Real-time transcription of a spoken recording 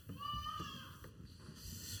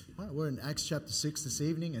All right, we're in Acts chapter 6 this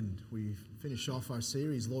evening, and we finish off our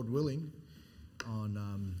series, Lord willing,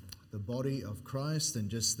 on the body of Christ and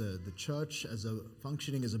just the church as a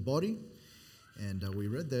functioning as a body. And we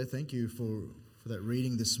read there, thank you for that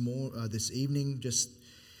reading this evening, just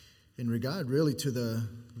in regard really to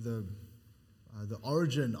the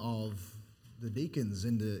origin of the deacons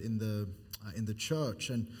in the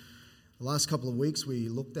church. And the last couple of weeks we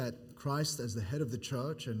looked at Christ as the head of the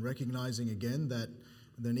church and recognizing again that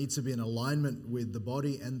there needs to be an alignment with the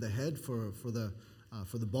body and the head for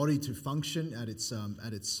the body to function at its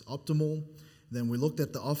optimal. Then we looked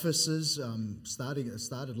at the offices,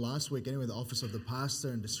 started last week anyway, the office of the pastor,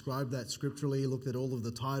 and described that scripturally, looked at all of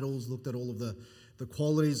the titles, looked at all of the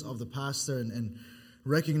qualities of the pastor, and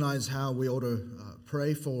recognized how we ought to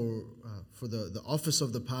pray for the office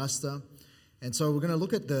of the pastor. And so we're going to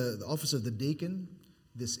look at the office of the deacon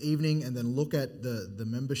this evening, and then look at the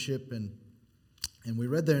membership. And we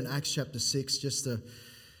read there in Acts chapter 6 just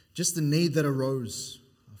the need that arose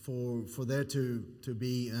for there to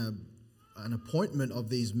be an appointment of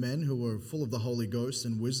these men who were full of the Holy Ghost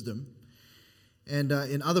and wisdom. And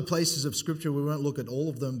in other places of Scripture, we won't look at all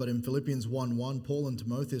of them, but in Philippians 1:1, Paul and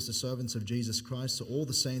Timotheus, the servants of Jesus Christ, to all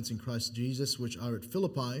the saints in Christ Jesus, which are at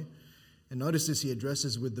Philippi. And notice this, he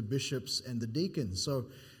addresses with the bishops and the deacons. So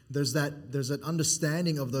there's that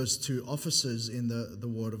understanding of those two offices in the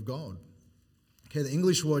Word of God. Okay, the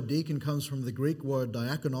English word deacon comes from the Greek word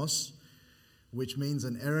diakonos, which means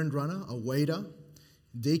an errand runner, a waiter.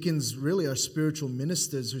 Deacons really are spiritual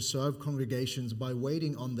ministers who serve congregations by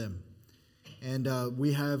waiting on them. And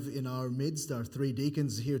we have in our midst our three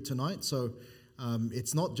deacons here tonight, so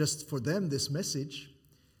it's not just for them this message,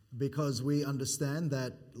 because we understand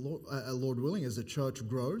that, Lord willing, as the church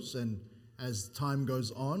grows and as time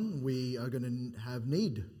goes on, we are going to have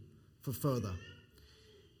need for further.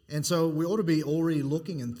 And so we ought to be already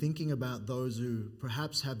looking and thinking about those who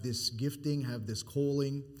perhaps have this gifting, have this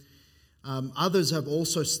calling. Others have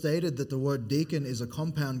also stated that the word deacon is a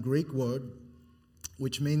compound Greek word,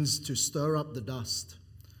 which means to stir up the dust,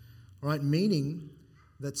 right? Meaning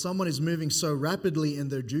that someone is moving so rapidly in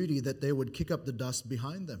their duty that they would kick up the dust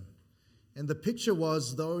behind them. And the picture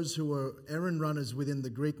was those who were errand runners within the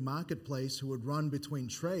Greek marketplace who would run between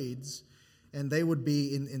trades, and they would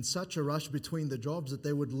be in such a rush between the jobs that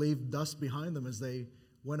they would leave dust behind them as they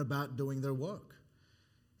went about doing their work.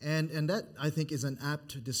 And that, I think, is an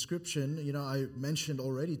apt description. You know, I mentioned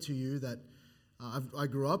already to you that I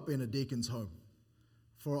grew up in a deacon's home.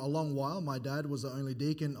 For a long while, my dad was the only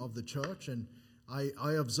deacon of the church, and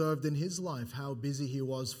I observed in his life how busy he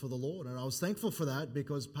was for the Lord. And I was thankful for that,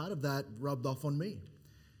 because part of that rubbed off on me.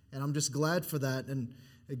 And I'm just glad for that, and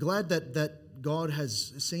glad that God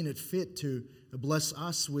has seen it fit to bless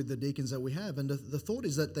us with the deacons that we have. And the thought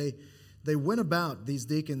is that they went about, these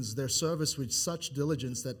deacons, their service with such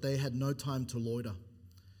diligence that they had no time to loiter.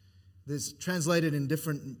 This translated in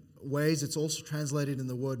different ways. It's also translated in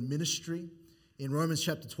the word ministry. In Romans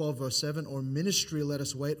chapter 12, verse 7, or ministry, let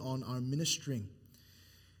us wait on our ministering.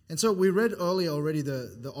 And so we read earlier already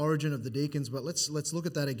the origin of the deacons, but let's look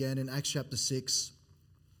at that again in Acts chapter 6.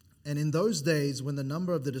 And in those days, when the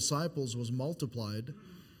number of the disciples was multiplied,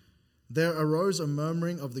 there arose a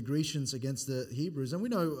murmuring of the Grecians against the Hebrews. And we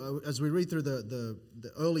know, as we read through the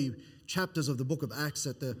early chapters of the book of Acts,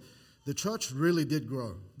 that the church really did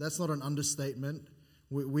grow. That's not an understatement.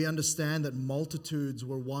 We understand that multitudes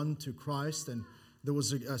were won to Christ, and there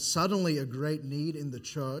was suddenly a great need in the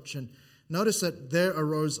church. And notice that there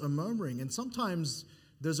arose a murmuring. And sometimes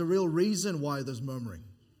there's a real reason why there's murmuring.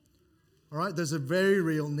 All right, there's a very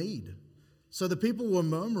real need. So the people were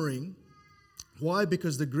murmuring. Why?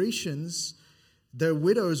 Because the Grecians, their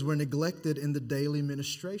widows were neglected in the daily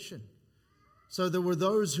ministration. So there were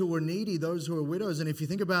those who were needy, those who were widows. And if you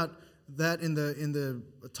think about that in the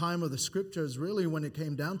time of the Scriptures, really when it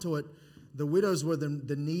came down to it, the widows were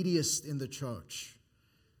the neediest in the church.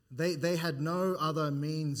 They had no other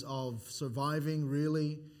means of surviving,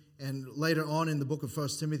 really. And later on in the book of 1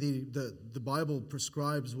 Timothy, the Bible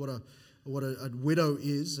prescribes what a widow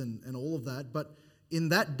is and all of that. But in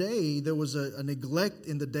that day, there was a neglect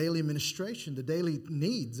in the daily ministration, the daily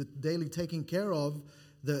needs, the daily taking care of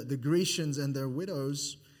the Grecians and their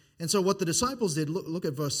widows. And so what the disciples did, look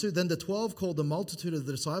at verse 2, then the 12 called the multitude of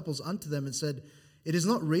the disciples unto them and said, it is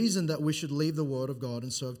not reason that we should leave the word of God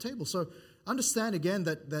and serve tables. So understand again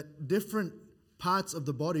that different parts of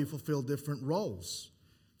the body fulfill different roles.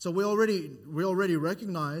 So we already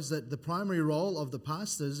recognize that the primary role of the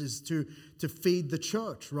pastors is to feed the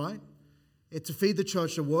church, right? It's to feed the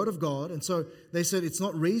church the Word of God. And so they said it's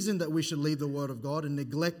not reason that we should leave the Word of God and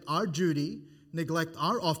neglect our duty, neglect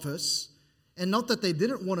our office, And not that they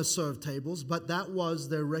didn't want to serve tables, but that was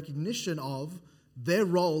their recognition of their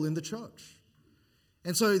role in the church.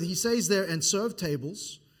 And so he says there, and serve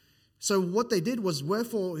tables. So what they did was,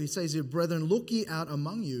 wherefore, he says here, brethren, look ye out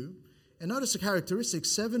among you. And notice the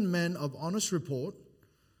characteristics, 7 men of honest report,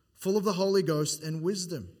 full of the Holy Ghost and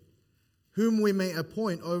wisdom, whom we may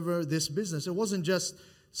appoint over this business. It wasn't just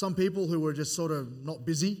some people who were just sort of not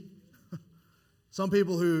busy. Some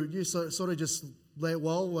people who you sort of just lay,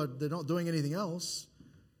 well, they're not doing anything else.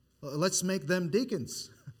 Let's make them deacons.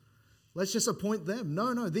 Let's just appoint them.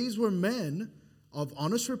 No, these were men of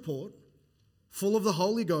honest report, full of the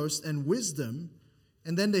Holy Ghost and wisdom.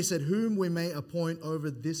 And then they said, whom we may appoint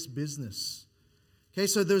over this business. Okay,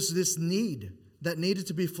 so there's this need that needed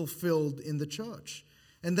to be fulfilled in the church.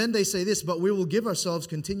 And then they say this, but we will give ourselves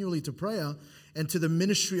continually to prayer and to the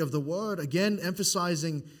ministry of the word, again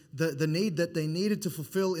emphasizing the need that they needed to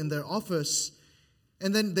fulfill in their office.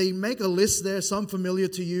 And then they make a list there, some familiar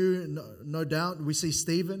to you, no doubt. We see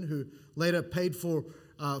Stephen, who later paid for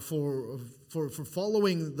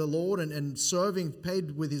following the Lord and serving,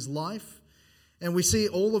 paid with his life. And we see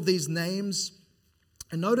all of these names.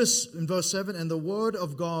 And notice in verse 7, and the word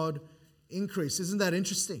of God increased. Isn't that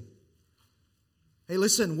interesting? Hey,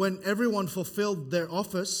 listen, when everyone fulfilled their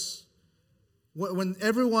office, when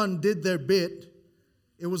everyone did their bit,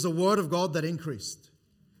 it was the word of God that increased.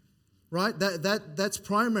 Right? That's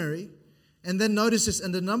primary. And then notice this,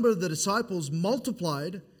 and the number of the disciples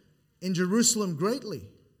multiplied in Jerusalem greatly.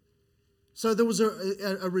 So there was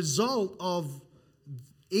a result of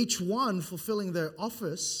each one fulfilling their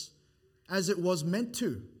office as it was meant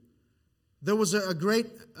to. There was a great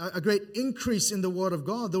increase in the word of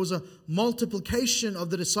God. There was a multiplication of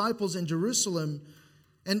the disciples in Jerusalem,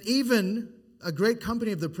 and even a great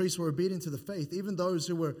company of the priests were obedient to the faith. Even those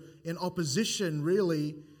who were in opposition,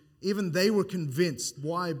 really, even they were convinced.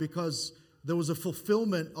 Why? Because there was a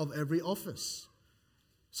fulfillment of every office.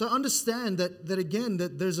 So understand that again,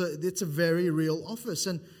 that it's a very real office.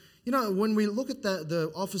 And you know, when we look at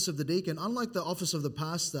the office of the deacon, unlike the office of the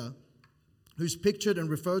pastor, who's pictured and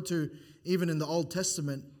referred to even in the Old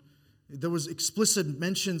Testament, there was explicit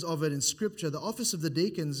mentions of it in Scripture. The office of the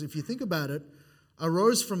deacons, if you think about it,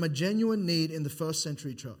 arose from a genuine need in the first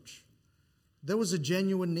century church. There was a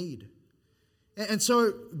genuine need. And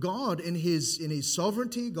so God, in His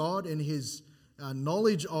sovereignty, God in His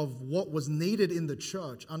knowledge of what was needed in the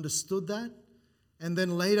church, understood that, and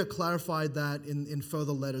then later clarified that in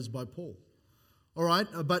further letters by Paul. All right,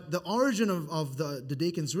 but the origin of the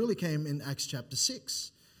deacons really came in Acts chapter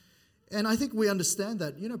 6. And I think we understand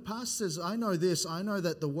that. You know, pastors, I know this, I know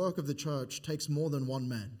that the work of the church takes more than one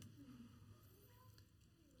man.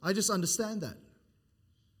 I just understand that.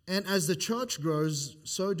 And as the church grows,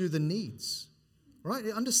 so do the needs. Right?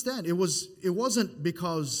 Understand, it wasn't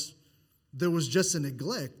because there was just a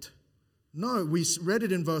neglect. No, we read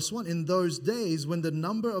it in verse 1. In those days, when the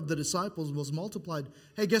number of the disciples was multiplied,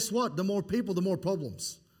 hey, guess what? The more people, the more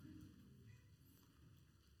problems.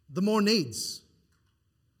 The more needs.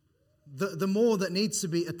 The more that needs to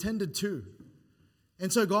be attended to.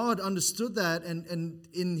 And so God understood that, and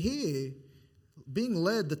in here, being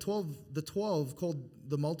led, the 12 called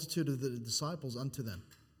the multitude of the disciples unto them.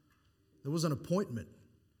 There was an appointment.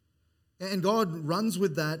 And God runs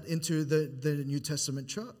with that into the New Testament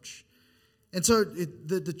church. And so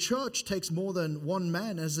the church takes more than one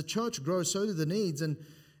man. As the church grows, so do the needs. And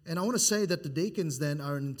I want to say that the deacons then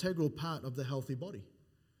are an integral part of the healthy body.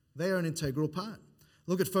 They are an integral part.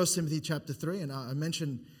 Look at 1 Timothy chapter 3, and I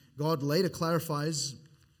mentioned God later clarifies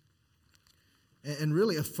and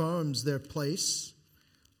really affirms their place.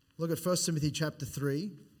 Look at 1 Timothy chapter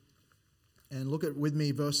 3, and look at with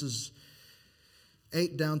me verses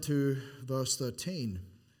 8 down to verse 13. It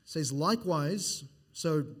says, likewise,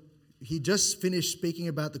 so he just finished speaking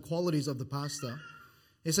about the qualities of the pastor.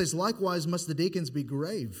 He says, likewise must the deacons be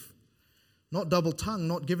grave, not double-tongued,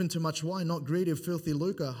 not given to much wine, not greedy of filthy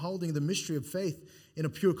lucre, holding the mystery of faith in a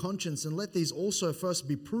pure conscience, and let these also first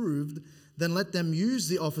be proved, then let them use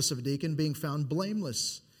the office of deacon, being found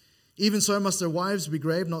blameless. Even so must their wives be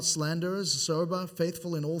grave, not slanderers, sober,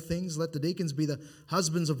 faithful in all things. Let the deacons be the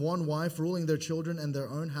husbands of one wife, ruling their children and their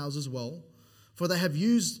own houses well. For they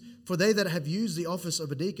that have used the office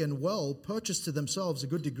of a deacon well purchased to themselves a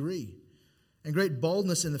good degree, and great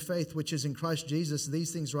boldness in the faith which is in Christ Jesus.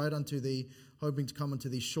 These things write unto thee, hoping to come unto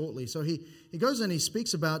thee shortly. So he goes and he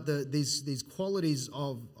speaks about these qualities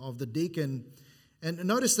of the deacon. And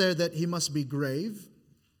notice there that he must be grave,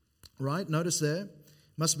 right? Notice there,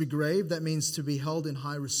 must be grave. That means to be held in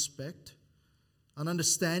high respect. An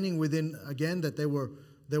understanding within, again, that they were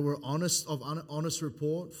honest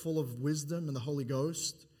report, full of wisdom and the Holy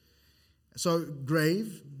Ghost. So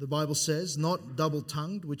grave, the Bible says, not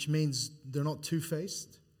double-tongued, which means they're not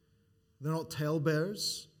two-faced. They're not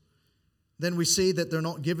talebearers. Then we see that they're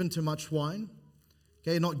not given to much wine.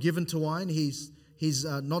 Okay, not given to wine. He's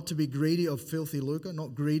not to be greedy of filthy lucre,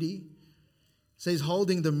 not greedy. So he's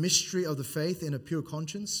holding the mystery of the faith in a pure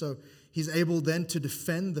conscience. So he's able then to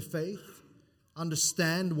defend the faith,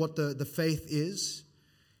 understand what the faith is.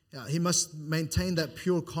 He must maintain that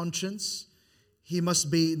pure conscience. He must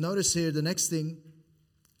be, notice here the next thing,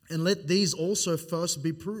 and let these also first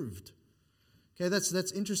be proved. Okay,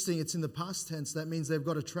 that's interesting. It's in the past tense. That means they've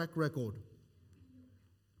got a track record.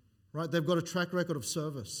 Right? They've got a track record of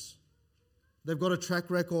service. They've got a track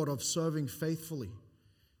record of serving faithfully.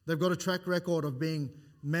 They've got a track record of being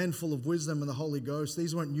men full of wisdom and the Holy Ghost.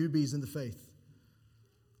 These weren't newbies in the faith.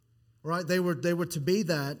 Right? They were to be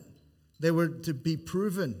that. They were to be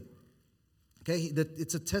proven. Okay, that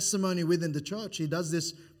it's a testimony within the church. He does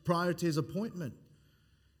this prior to his appointment.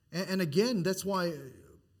 And again, that's why,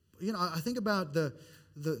 I think about the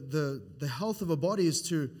health of a body is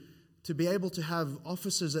to be able to have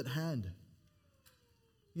officers at hand.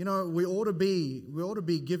 We ought to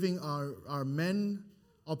be giving our men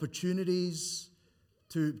opportunities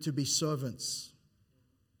to be servants.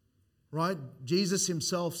 Right? Jesus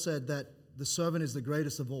himself said that the servant is the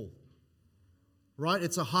greatest of all. Right?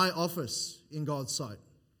 It's a high office in God's sight.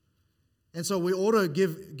 And so we ought to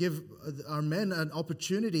give our men an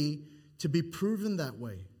opportunity to be proven that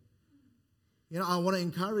way. I want to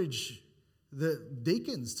encourage the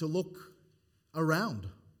deacons to look around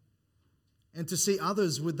and to see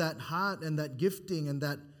others with that heart and that gifting and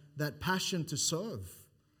that passion to serve.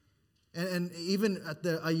 And even at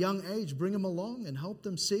a young age, bring them along and help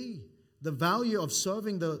them see the value of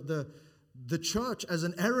serving the church as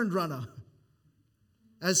an errand runner,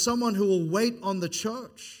 as someone who will wait on the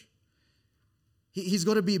church. He's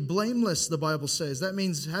got to be blameless, the Bible says. That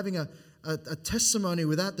means having a testimony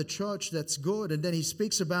without the church that's good. And then he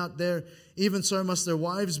speaks about even so must their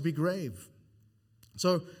wives be grave.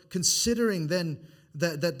 So considering then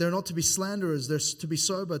that they're not to be slanderers, they're to be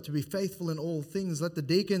sober, to be faithful in all things. Let the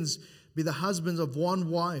deacons be the husbands of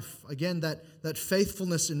one wife. Again, that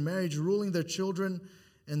faithfulness in marriage, ruling their children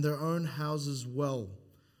and their own houses well.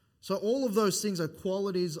 So all of those things are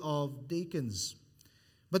qualities of deacons.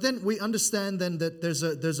 But then we understand then that there's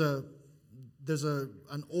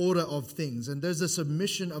an order of things, and there's a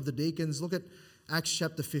submission of the deacons. Look at Acts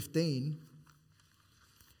chapter 15.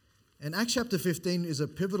 And Acts chapter 15 is a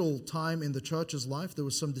pivotal time in the church's life. There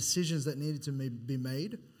were some decisions that needed to be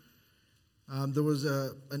made. There was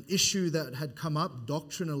an issue that had come up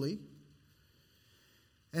doctrinally.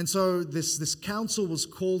 And so this council was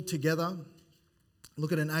called together.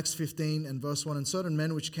 Look at in Acts 15 and verse 1. And certain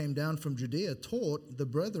men which came down from Judea taught the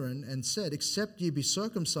brethren and said, except ye be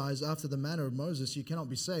circumcised after the manner of Moses, you cannot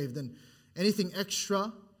be saved. And anything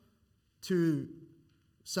extra to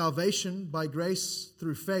salvation by grace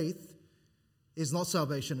through faith is not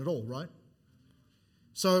salvation at all, right?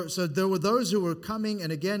 So there were those who were coming,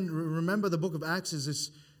 and again, remember the book of Acts is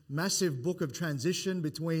this massive book of transition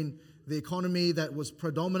between the economy that was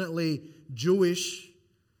predominantly Jewish,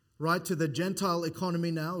 right, to the Gentile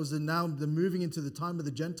economy now. It was now the moving into the time of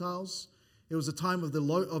the Gentiles. It was a time of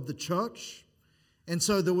the church. And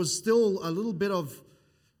so there was still a little bit of,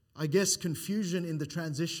 confusion in the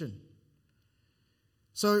transition.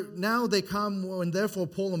 So now they come, and therefore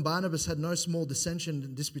Paul and Barnabas had no small dissension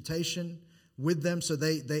and disputation with them. So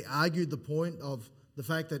they argued the point of the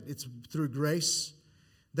fact that it's through grace.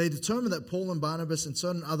 They determined that Paul and Barnabas and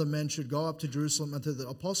certain other men should go up to Jerusalem and to the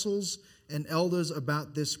apostles and elders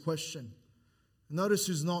about this question. Notice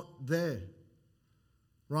who's not there,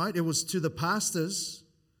 right? It was to the pastors,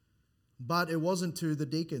 but it wasn't to the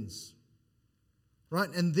deacons, right?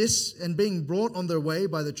 And being brought on their way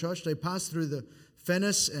by the church, they passed through the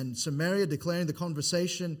Phoenice and Samaria, declaring the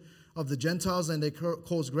conversation of the Gentiles, and they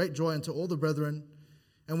caused great joy unto all the brethren.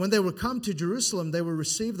 And when they were come to Jerusalem, they were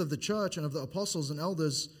received of the church and of the apostles and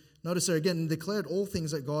elders. Notice there again, and declared all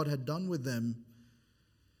things that God had done with them.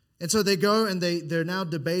 And so they go and they're now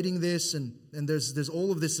debating this, and there's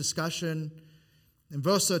all of this discussion. In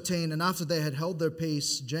verse 13, and after they had held their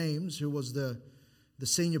peace, James, who was the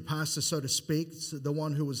senior pastor, so to speak, the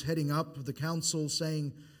one who was heading up the council,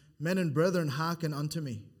 saying, Men and brethren, hearken unto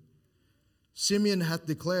me. Simeon hath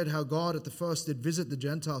declared how God at the first did visit the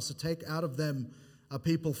Gentiles to take out of them a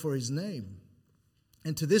people for his name.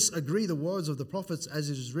 And to this agree the words of the prophets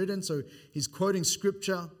as it is written. So he's quoting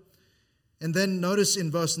scripture. And then notice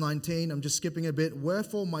in verse 19, I'm just skipping a bit.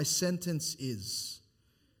 Wherefore my sentence is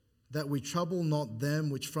that we trouble not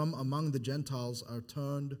them which from among the Gentiles are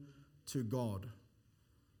turned to God.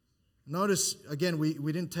 notice, again, we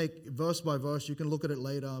didn't take verse by verse. You can look at it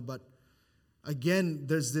later. But again,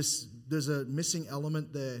 there's a missing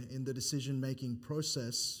element there in the decision-making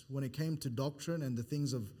process when it came to doctrine and the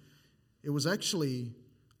things of, it was actually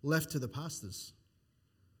left to the pastors.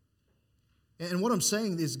 And what I'm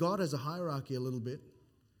saying is God has a hierarchy a little bit.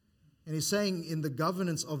 And he's saying in the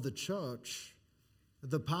governance of the church,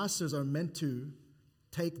 the pastors are meant to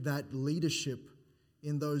take that leadership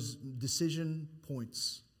in those decision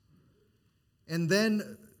points. And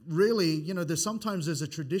then really, there's a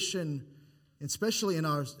tradition, especially in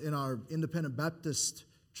our independent Baptist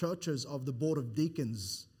churches, of the board of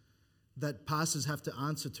deacons that pastors have to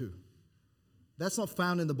answer to. That's not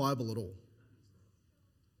found in the Bible at all.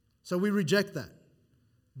 So we reject that.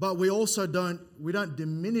 But we also don't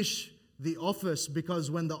diminish the office, because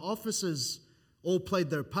when the officers all played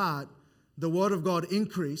their part, the word of God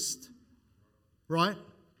increased, right?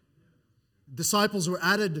 Disciples were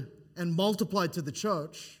added and multiplied to the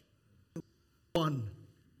church. One.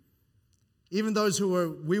 Even those who were,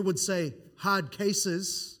 we would say, hard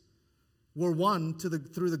cases were won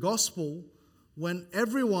through the gospel when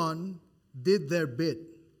everyone did their bit.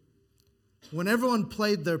 When everyone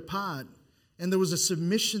played their part, and there was a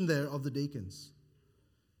submission there of the deacons.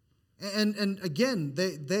 And again,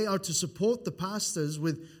 they are to support the pastors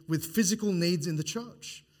with physical needs in the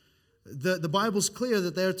church. The Bible's clear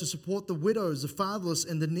that they are to support the widows, the fatherless,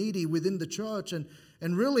 and the needy within the church. And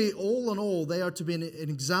really, all in all, they are to be an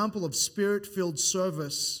example of spirit-filled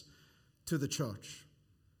service to the church.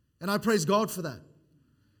 And I praise God for that.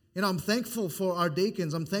 I'm thankful for our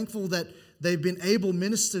deacons. I'm thankful that they've been able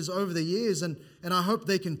ministers over the years, and I hope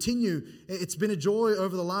they continue. It's been a joy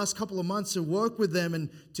over the last couple of months to work with them and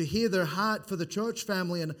to hear their heart for the church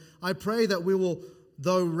family. And I pray that we will,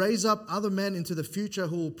 though, raise up other men into the future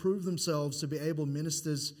who will prove themselves to be able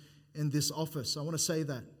ministers in this office. I want to say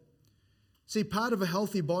that. See, part of a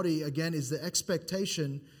healthy body, again, is the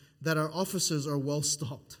expectation that our officers are well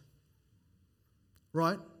stocked.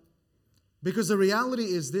 Right? Because the reality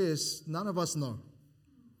is this: none of us know.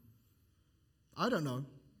 I don't know.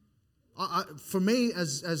 For me,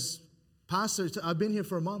 as pastor, I've been here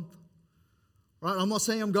for a month. Right? I'm not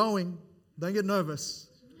saying I'm going. Don't get nervous.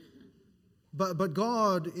 But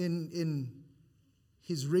God, in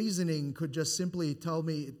His reasoning, could just simply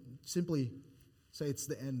say it's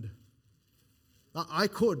the end. I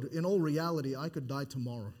could, in all reality, I could die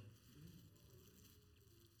tomorrow.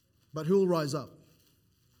 But who will rise up?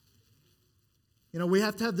 We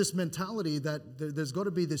have to have this mentality that there's got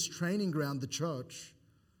to be this training ground, the church,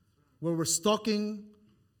 where we're stocking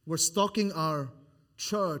our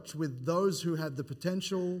church with those who have the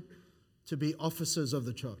potential to be officers of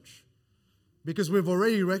the church. Because we've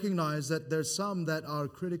already recognized that there's some that are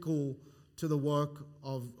critical to the work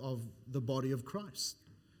of the body of Christ.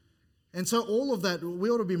 And so all of that, we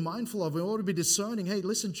ought to be mindful of. We ought to be discerning. Hey,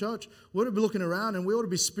 listen, church, we ought to be looking around, and we ought to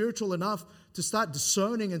be spiritual enough to start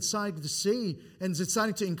discerning and starting to see and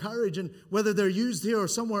starting to encourage. And whether they're used here or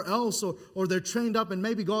somewhere else, or they're trained up, and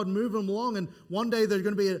maybe God move them along, and one day they're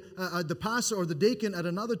going to be the pastor or the deacon at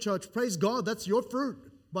another church. Praise God, that's your fruit,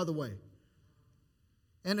 by the way.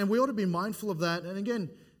 And we ought to be mindful of that. And again,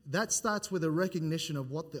 that starts with a recognition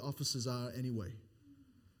of what the offices are anyway.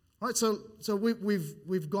 All right, so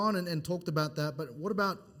we've gone and talked about that, but what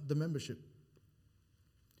about the membership?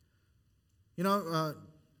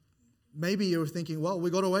 Maybe you're thinking, well,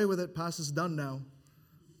 we got away with it, pastor's done now.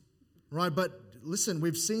 Right, but listen,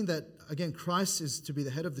 we've seen that, again, Christ is to be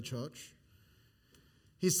the head of the church.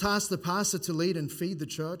 He's tasked the pastor to lead and feed the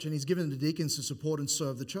church, and he's given the deacons to support and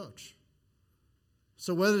serve the church.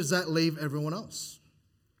 So where does that leave everyone else?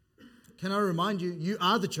 Can I remind you, you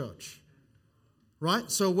are the church.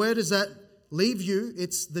 Right? So where does that leave you?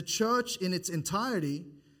 It's the church in its entirety.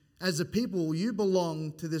 As a people, you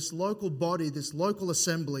belong to this local body, this local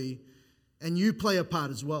assembly, and you play a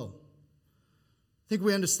part as well. I think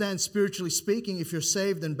we understand, spiritually speaking, if you're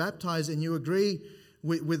saved and baptized and you agree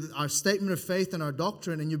with our statement of faith and our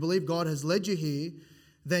doctrine, and you believe God has led you here,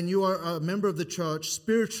 then you are a member of the church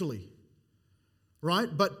spiritually.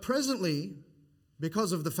 Right? But presently,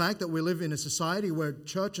 because of the fact that we live in a society where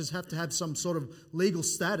churches have to have some sort of legal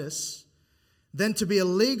status, then to be a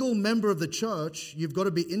legal member of the church, you've got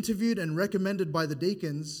to be interviewed and recommended by the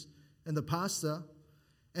deacons and the pastor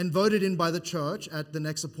and voted in by the church at the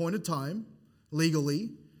next appointed time,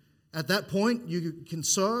 legally. At that point, you can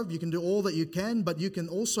serve, you can do all that you can, but you can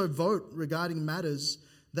also vote regarding matters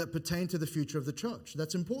that pertain to the future of the church.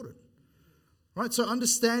 That's important. Right? So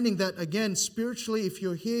understanding that, again, spiritually, if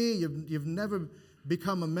you're here, you've never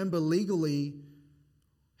become a member legally,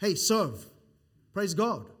 hey, serve. Praise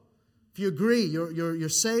God. If you agree, you're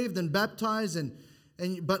saved and baptized,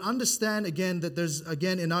 but understand again that there's,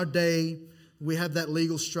 again, in our day, we have that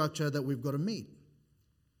legal structure that we've got to meet.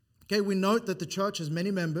 Okay, we note that the church has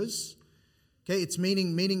many members. Okay, it's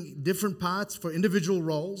meaning different parts for individual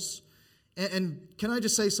roles. And can I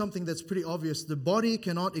just say something that's pretty obvious? The body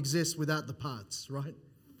cannot exist without the parts, right?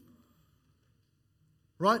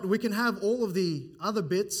 Right? We can have all of the other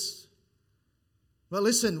bits, but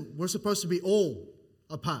listen, we're supposed to be all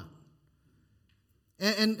a part.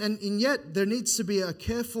 And yet, there needs to be a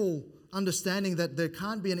careful understanding that there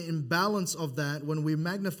can't be an imbalance of that when we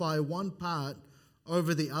magnify one part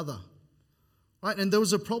over the other. Right? And there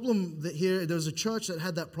was a problem here. There was a church that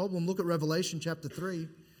had that problem. Look at Revelation chapter 3.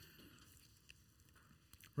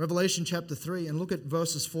 Revelation chapter 3, and look at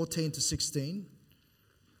verses 14 to 16.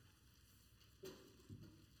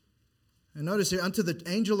 And notice here, unto the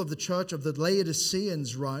angel of the church of the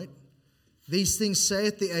Laodiceans write, these things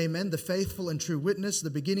saith the Amen, the faithful and true witness, the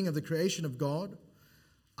beginning of the creation of God.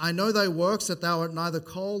 I know thy works, that thou art neither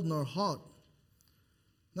cold nor hot.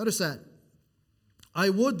 Notice that. I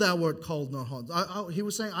would thou wert cold nor hot. He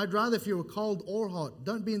was saying, I'd rather if you were cold or hot.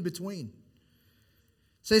 Don't be in between.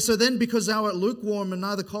 Say, so then, because thou art lukewarm and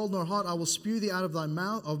neither cold nor hot, I will spew thee out of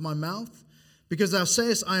my mouth. Because thou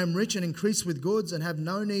sayest, I am rich and increase with goods, and have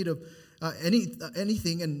no need of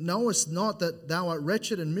anything, and knowest not that thou art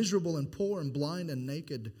wretched and miserable and poor and blind and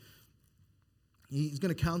naked. He's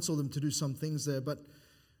going to counsel them to do some things there. But,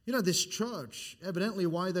 this church, evidently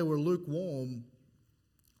why they were lukewarm,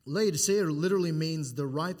 Laodicea literally means the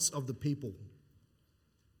rights of the people.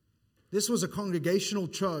 This was a congregational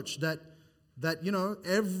church that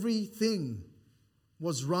everything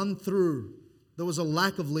was run through. There was a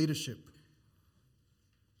lack of leadership.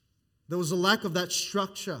 There was a lack of that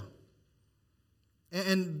structure.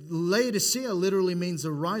 And Laodicea literally means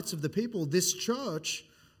the rights of the people. This church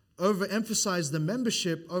overemphasized the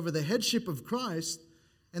membership over the headship of Christ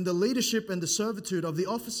and the leadership and the servitude of the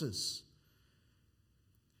officers.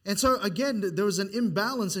 And so again, there was an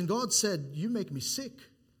imbalance, and God said, you make me sick.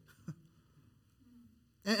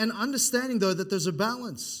 And understanding, though, that there's a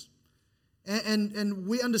balance. And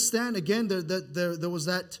we understand, again, that there was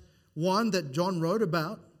that one that John wrote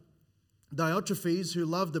about, Diotrephes, who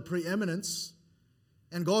loved the preeminence,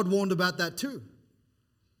 and God warned about that too.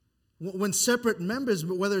 When separate members,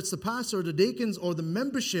 whether it's the pastor or the deacons or the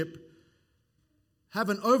membership, have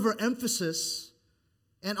an overemphasis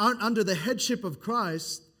and aren't under the headship of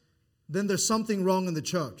Christ, then there's something wrong in the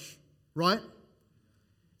church, right?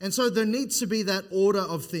 And so there needs to be that order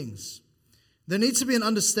of things. There needs to be an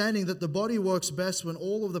understanding that the body works best when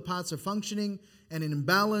all of the parts are functioning and in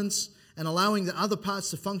balance and allowing the other parts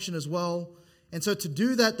to function as well. And so to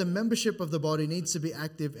do that, the membership of the body needs to be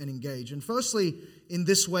active and engaged. And firstly, in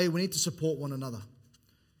this way, we need to support one another.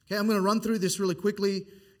 Okay, I'm going to run through this really quickly.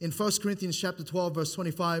 In 1 Corinthians chapter 12, verse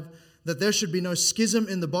 25, that there should be no schism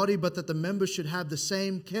in the body, but that the members should have the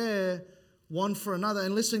same care one for another.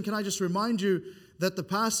 And listen, can I just remind you that the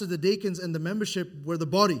pastor, the deacons, and the membership were the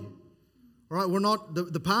body. All right, we're not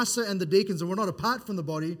the pastor and the deacons, and we're not apart from the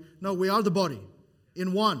body. No, we are the body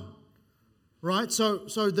in one. Right? So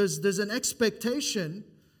there's an expectation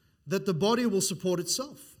that the body will support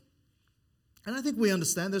itself. And I think we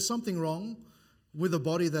understand there's something wrong with a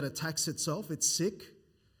body that attacks itself. It's sick.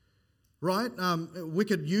 Right? We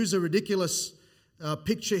could use a ridiculous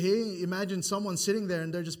picture here. Imagine someone sitting there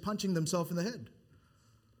and they're just punching themselves in the head.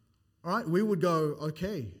 All right? We would go,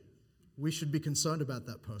 okay, we should be concerned about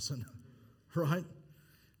that person. Right?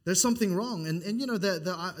 There's something wrong. And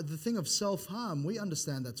the thing of self-harm, we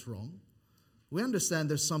understand that's wrong. We understand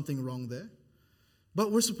there's something wrong there.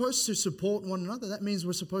 But we're supposed to support one another. That means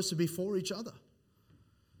we're supposed to be for each other.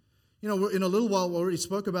 We're, in a little while, we already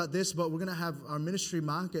spoke about this, but we're going to have our ministry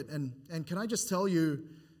market. And can I just tell you,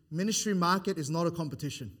 ministry market is not a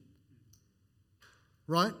competition.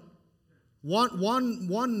 Right?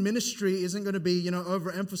 One ministry isn't going to be,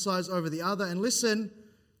 overemphasized over the other. And listen,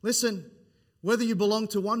 whether you belong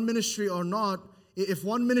to one ministry or not, if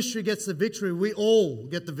one ministry gets the victory, we all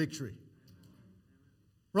get the victory.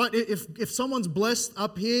 Right? If someone's blessed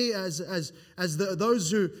up here as those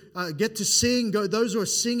who get to sing, those who are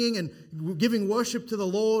singing and giving worship to the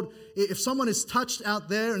Lord, if someone is touched out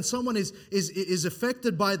there and someone is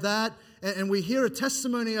affected by that, and we hear a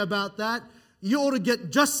testimony about that, you ought to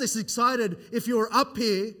get just as excited if you were up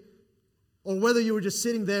here or whether you were just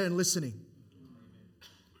sitting there and listening.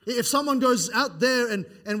 If someone goes out there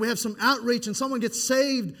and we have some outreach and someone gets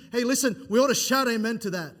saved, hey, listen, we ought to shout amen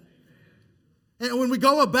to that. And when we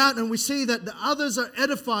go about and we see that the others are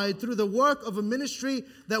edified through the work of a ministry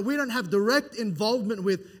that we don't have direct involvement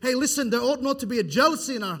with, hey, listen, there ought not to be a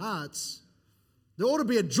jealousy in our hearts. There ought to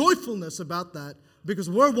be a joyfulness about that because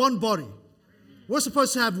we're one body. We're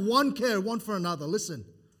supposed to have one care, one for another. Listen,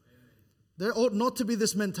 there ought not to be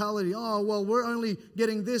this mentality, oh, well, we're only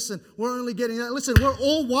getting this and we're only getting that. Listen, we're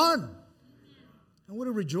all one. And we ought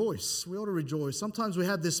to rejoice. We ought to rejoice. Sometimes we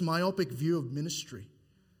have this myopic view of ministry.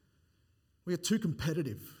 We are too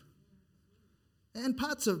competitive. And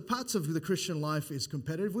parts of the Christian life is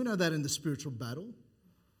competitive. We know that in the spiritual battle.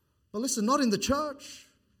 But listen, not in the church.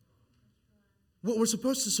 We're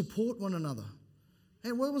supposed to support one another.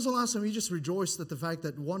 And when was the last time you just rejoiced at the fact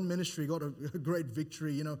that one ministry got a great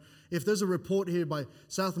victory? You know, if there's a report here by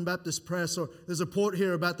Southern Baptist Press, or there's a report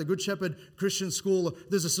here about the Good Shepherd Christian School, or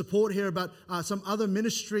there's a support here about some other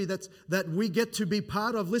ministry that we get to be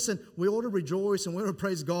part of, listen, we ought to rejoice and we ought to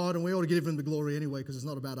praise God and we ought to give Him the glory anyway because it's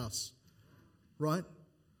not about us. Right?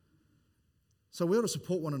 So we ought to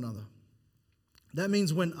support one another. That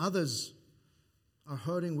means when others are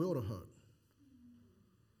hurting, we ought to hurt.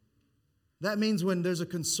 That means when there's a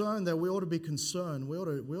concern that we ought to be concerned, we ought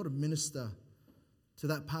to minister to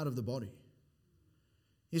that part of the body.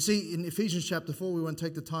 You see, in Ephesians chapter 4, we won't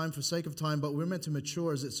take the time for sake of time, but we're meant to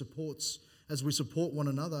mature as we support one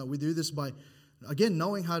another. We do this by, again,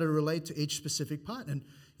 knowing how to relate to each specific part. And,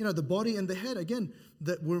 you know, the body and the head, again,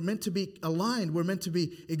 that we're meant to be aligned. We're meant to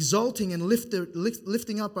be exalting and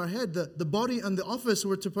lifting up our head. The body and the office,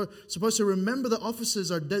 we're supposed to remember the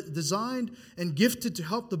offices are designed and gifted to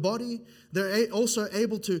help the body. They're also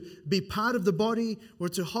able to be part of the body. We're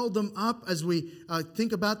to hold them up as we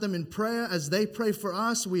think about them in prayer, as they pray for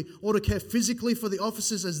us. We ought to care physically for the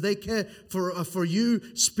offices as they care for you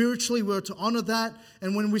spiritually. We're to honor that.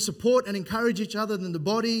 And when we support and encourage each other, then the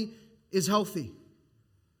body is healthy.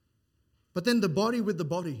 But then the body with the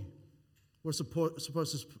body, we're supposed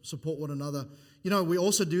to support one another. You know, we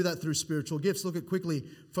also do that through spiritual gifts. Look at quickly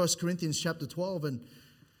 1 Corinthians chapter 12, and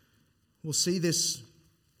we'll see this.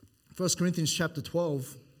 1 Corinthians chapter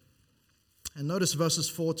 12, and notice verses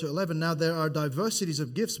 4 to 11. Now there are diversities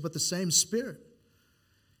of gifts, but the same Spirit.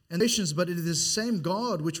 And nations, but it is the same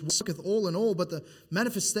God which worketh all in all. But the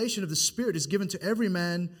manifestation of the Spirit is given to every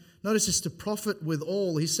man. Notice it's to profit with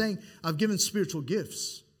all. He's saying, I've given spiritual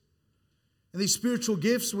gifts. And these spiritual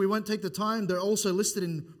gifts, we won't take the time. They're also listed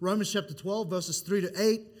in Romans chapter 12, verses 3 to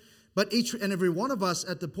 8. But each and every one of us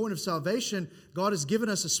at the point of salvation, God has given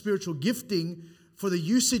us a spiritual gifting for the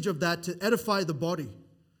usage of that to edify the body.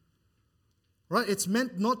 Right? It's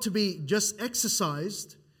meant not to be just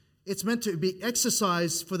exercised. It's meant to be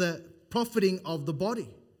exercised for the profiting of the body.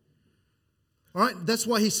 All right, that's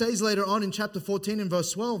why he says later on in chapter 14 and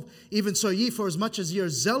verse 12, even so ye, for as much as ye are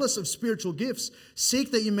zealous of spiritual gifts,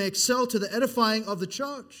 seek that ye may excel to the edifying of the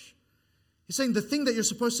church. He's saying the thing that you're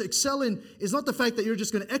supposed to excel in is not the fact that you're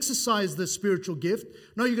just going to exercise the spiritual gift.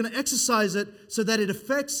 No, you're going to exercise it so that it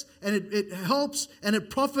affects and it helps and it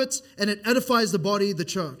profits and it edifies the body, the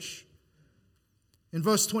church. In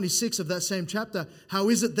verse 26 of that same chapter, how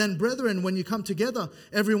is it then, brethren, when you come together,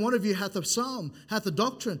 every one of you hath a psalm, hath a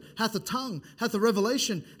doctrine, hath a tongue, hath a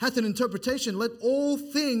revelation, hath an interpretation. Let all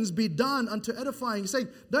things be done unto edifying. He's saying,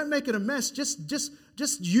 don't make it a mess.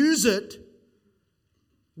 Just use it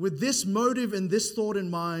with this motive and this thought in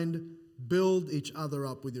mind. Build each other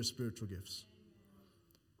up with your spiritual gifts.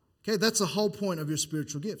 Okay, that's the whole point of your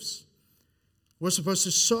spiritual gifts. We're supposed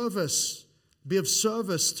to be of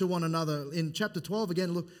service to one another. In chapter 12,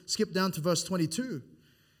 again, look, skip down to verse 22.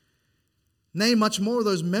 Nay, much more,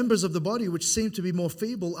 those members of the body which seem to be more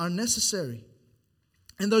feeble are necessary.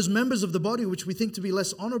 And those members of the body which we think to be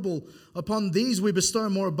less honorable, upon these we bestow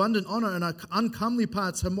more abundant honor, and our uncomely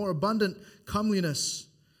parts have more abundant comeliness.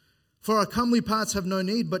 For our comely parts have no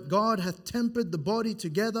need, but God hath tempered the body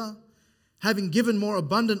together, having given more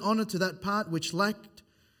abundant honor to that part which lacked,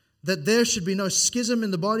 that there should be no schism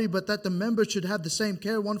in the body, but that the members should have the same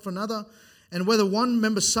care one for another. And whether one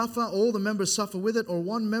member suffer, all the members suffer with it, or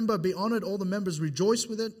one member be honored, all the members rejoice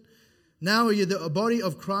with it. Now are you the body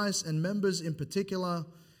of Christ, and members in particular.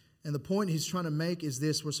 And the point he's trying to make is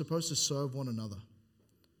this: we're supposed to serve one another.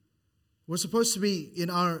 We're supposed to be,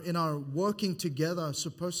 in our working together,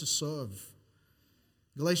 supposed to serve.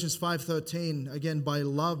 Galatians 5:13, again, by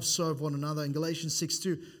love serve one another. In Galatians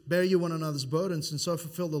 6:2, bear you one another's burdens and so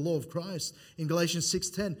fulfill the law of Christ. In Galatians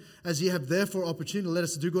 6:10, as ye have therefore opportunity, let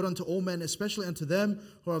us do good unto all men, especially unto them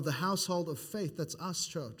who are of the household of faith. That's us,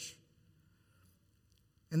 church.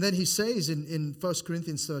 And then he says in 1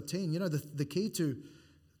 Corinthians 13, you know, the key to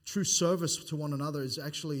true service to one another is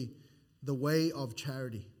actually the way of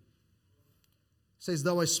charity. says,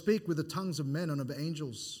 though I speak with the tongues of men and of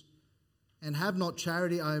angels, and have not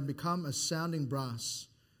charity, I have become a sounding brass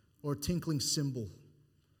or a tinkling cymbal.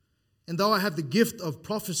 And though I have the gift of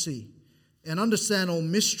prophecy and understand all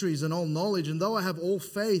mysteries and all knowledge, and though I have all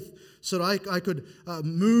faith so that I could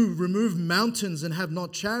remove mountains and have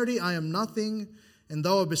not charity, I am nothing. And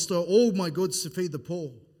though I bestow all my goods to feed the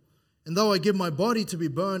poor, and though I give my body to be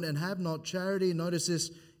burned and have not charity, notice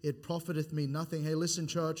this, it profiteth me nothing. Hey, listen,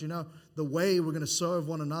 church, the way we're going to serve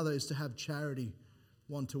one another is to have charity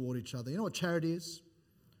one toward each other. You know what charity is?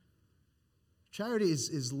 Charity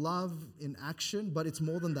is love in action, but it's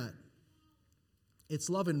more than that. It's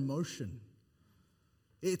love in motion.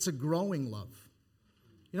 It's a growing love.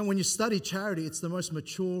 When you study charity, it's the most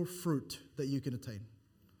mature fruit that you can attain.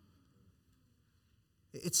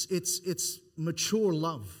 It's mature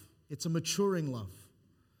love. It's a maturing love.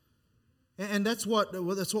 And that's what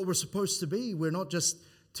we're supposed to be. We're not just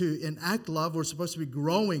to enact love. We're supposed to be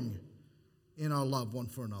growing in our love one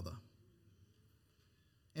for another.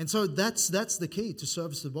 And so that's the key to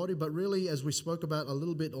service the body. But really, as we spoke about a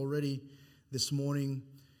little bit already this morning,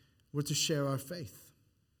 we're to share our faith.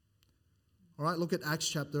 All right, look at Acts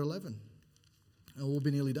chapter 11. And we'll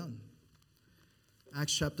be nearly done.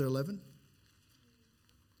 Acts chapter 11.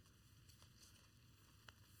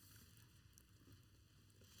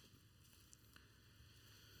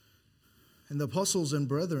 And the apostles and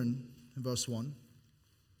brethren, in verse 1,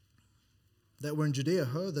 that were in Judea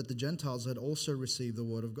heard that the Gentiles had also received the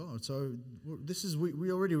word of God. So this is,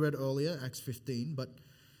 we already read earlier, Acts 15,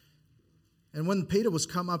 and when Peter was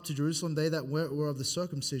come up to Jerusalem, they that were of the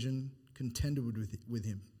circumcision contended with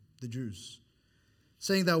him, the Jews,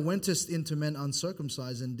 saying, thou wentest into men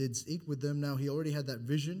uncircumcised and didst eat with them. Now he already had that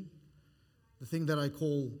vision. The thing that I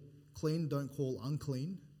call clean, don't call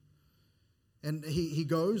unclean. And he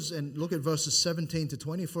goes and look at verses 17 to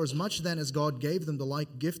 20. For as much then as God gave them the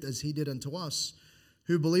like gift as he did unto us,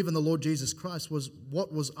 who believe in the Lord Jesus Christ,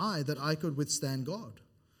 what was I that I could withstand God?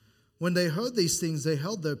 When they heard these things, they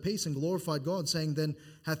held their peace and glorified God, saying, then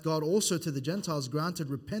hath God also to the Gentiles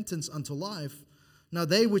granted repentance unto life. Now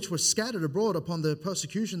they which were scattered abroad upon the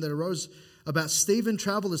persecution that arose about Stephen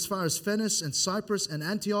traveled as far as Phoenice and Cyprus and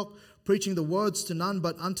Antioch, preaching the words to none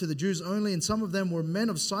but unto the Jews only. And some of them were men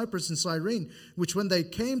of Cyprus and Cyrene, which when they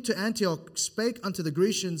came to Antioch spake unto the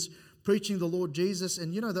Grecians, preaching the Lord Jesus.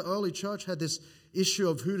 And the early church had this issue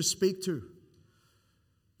of who to speak to.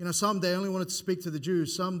 Some they only wanted to speak to the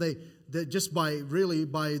Jews. Some they just by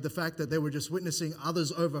the fact that they were just witnessing,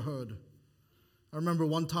 others overheard. I remember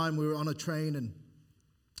one time we were on a train and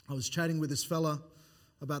I was chatting with this fella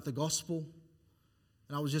about the gospel.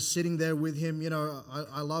 And I was just sitting there with him.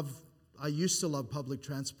 I used to love public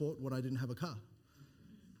transport when I didn't have a car.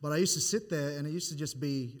 But I used to sit there and it used to just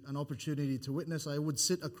be an opportunity to witness. I would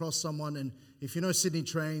sit across someone, and if you know Sydney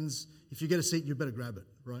trains, if you get a seat, you better grab it,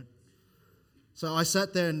 right? So I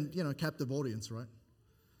sat there and, captive audience, right?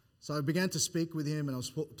 So I began to speak with him and I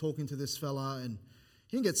was talking to this fella and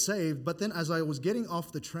he didn't get saved. But then as I was getting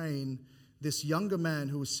off the train, this younger man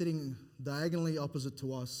who was sitting diagonally opposite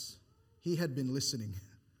to us, he had been listening.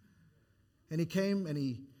 And he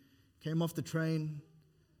came off the train,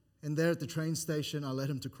 and there at the train station, I led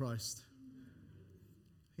him to Christ.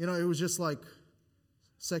 It was just like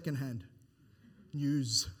secondhand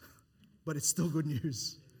news, but it's still good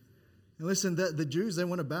news. And listen, the Jews, they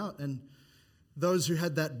went about, and those who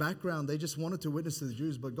had that background, they just wanted to witness to the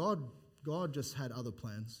Jews, but God just had other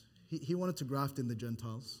plans. He wanted to graft in the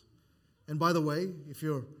Gentiles. And by the way, if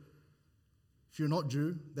you're not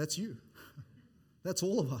Jew, that's you. That's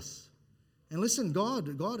all of us. And listen, God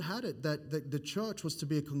had it that the church was to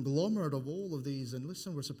be a conglomerate of all of these. And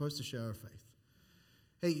listen, we're supposed to share our faith.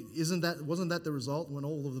 Hey, wasn't that the result when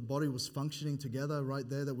all of the body was functioning together right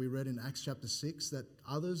there that we read in Acts chapter 6, that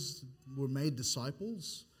others were made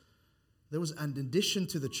disciples? There was an addition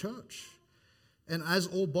to the church. And as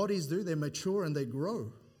all bodies do, they mature and they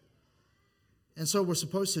grow. And so we're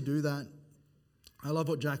supposed to do that. I love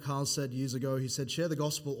what Jack Hall said years ago. He said, share the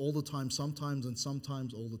gospel all the time, sometimes, and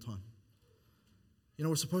sometimes all the time.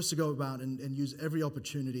 We're supposed to go about and use every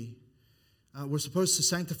opportunity. We're supposed to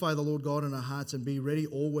sanctify the Lord God in our hearts and be ready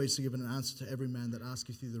always to give an answer to every man that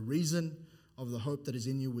asketh you the reason of the hope that is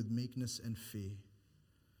in you with meekness and fear.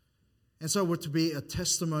 And so we're to be a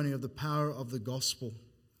testimony of the power of the gospel.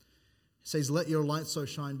 He says, let your light so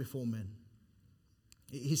shine before men.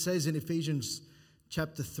 He says in Ephesians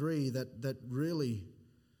chapter 3 that really,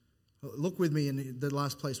 look with me in the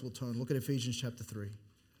last place we'll turn. Look at Ephesians chapter 3.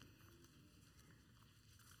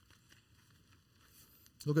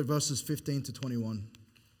 Look at verses 15 to 21.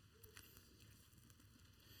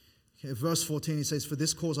 Okay, verse 14, he says, "For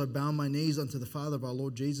this cause I bow my knees unto the Father of our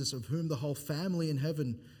Lord Jesus, of whom the whole family in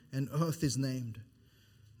heaven and earth is named,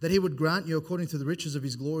 that he would grant you, according to the riches of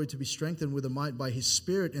his glory, to be strengthened with a might by his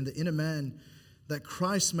Spirit in the inner man, that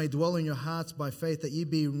Christ may dwell in your hearts by faith, that ye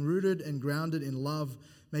being rooted and grounded in love,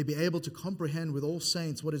 may be able to comprehend with all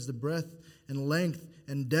saints what is the breadth and length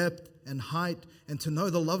and depth and height, and to know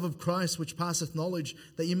the love of Christ which passeth knowledge,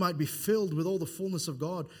 that ye might be filled with all the fullness of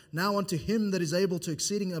God. Now unto him that is able to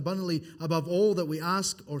exceeding abundantly above all that we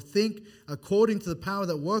ask or think, according to the power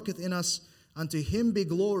that worketh in us, unto him be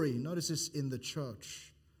glory," notice this, "in the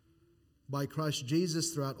church, by Christ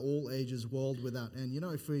Jesus throughout all ages, world without end."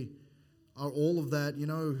 If we are all of that,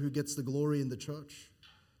 who gets the glory in the church?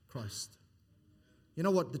 Christ. You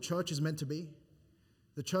know what the church is meant to be?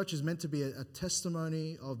 The church is meant to be a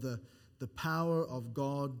testimony of the power of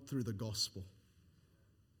God through the gospel.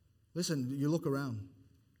 Listen, you look around.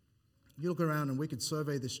 You look around and we could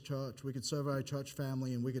survey this church. We could survey our church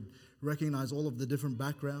family and we could recognize all of the different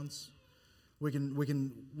backgrounds. We can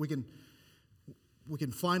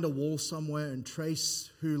find a wall somewhere and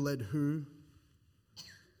trace who led who.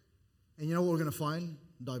 And you know what we're going to find?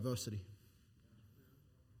 Diversity.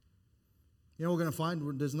 You know what we're going to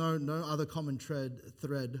find? There's no other common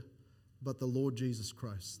thread but the Lord Jesus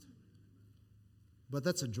Christ. But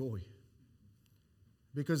that's a joy.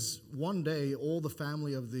 Because one day all the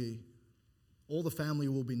family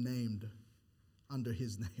will be named under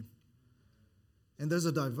his name. And there's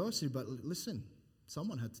a diversity, but listen,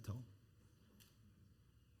 someone had to tell.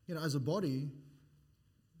 As a body,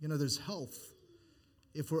 there's health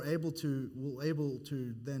if we're able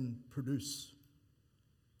to then produce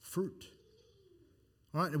fruit.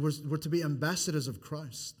 All right, we're to be ambassadors of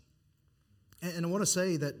Christ. And I want to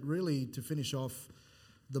say that really, to finish off,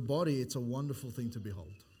 the body, it's a wonderful thing to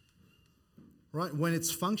behold. Right? When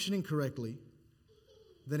it's functioning correctly,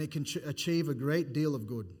 then it can achieve a great deal of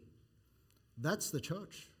good. That's the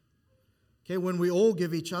church. Okay, when we all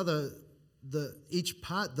give each other, each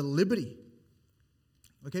part, the liberty,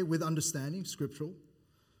 okay, with understanding, scriptural,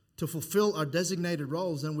 to fulfill our designated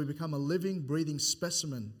roles, then we become a living, breathing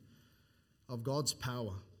specimen of God's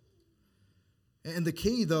power. And the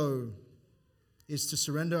key, though, is to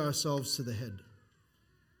surrender ourselves to the head.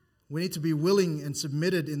 We need to be willing and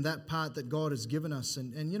submitted in that part that God has given us.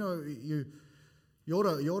 And you ought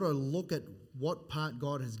to look at what part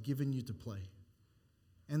God has given you to play.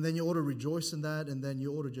 And then you ought to rejoice in that, and then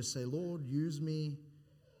you ought to just say, "Lord, use me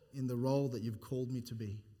in the role that you've called me to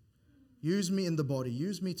be. Use me in the body.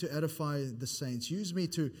 Use me to edify the saints. Use me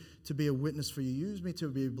to be a witness for you. Use me to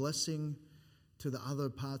be a blessing to the other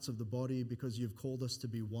parts of the body, because you've called us to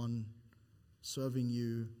be one, serving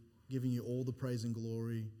you, giving you all the praise and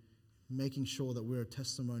glory, making sure that we're a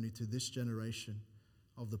testimony to this generation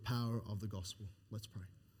of the power of the gospel." Let's pray.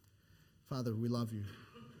 Father, we love you.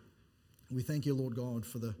 We thank you, Lord God,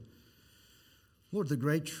 for the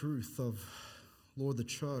great truth of, Lord, the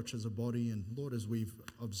church as a body. And Lord, as we've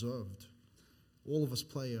observed, all of us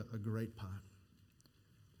play a great part.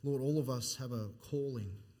 Lord, all of us have a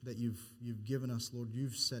calling that you've given us. Lord,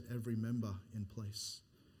 you've set every member in place.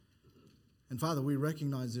 And Father, we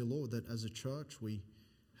recognize, dear Lord, that as a church we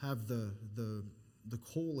have the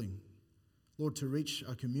calling, Lord, to reach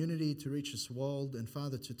our community, to reach this world, and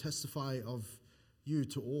Father, to testify of you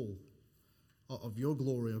to all, of your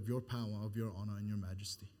glory, of your power, of your honor and your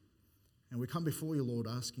majesty. And we come before you, Lord,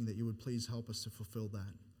 asking that you would please help us to fulfill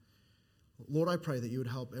that. Lord, I pray that you would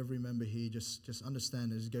help every member here just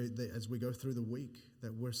understand as we go through the week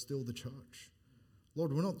that we're still the church.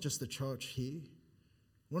 Lord, we're not just the church here.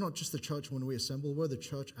 We're not just the church when we assemble. We're the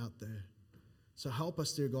church out there. So help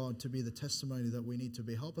us, dear God, to be the testimony that we need to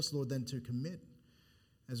be. Help us, Lord, then to commit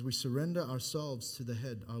as we surrender ourselves to the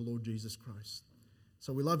head, our Lord Jesus Christ.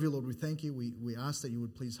 So we love you, Lord. We thank you. We ask that you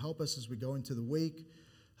would please help us as we go into the week.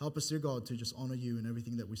 Help us, dear God, to just honor you in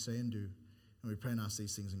everything that we say and do. And we pray and ask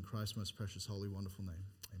these things in Christ's most precious, holy, wonderful name.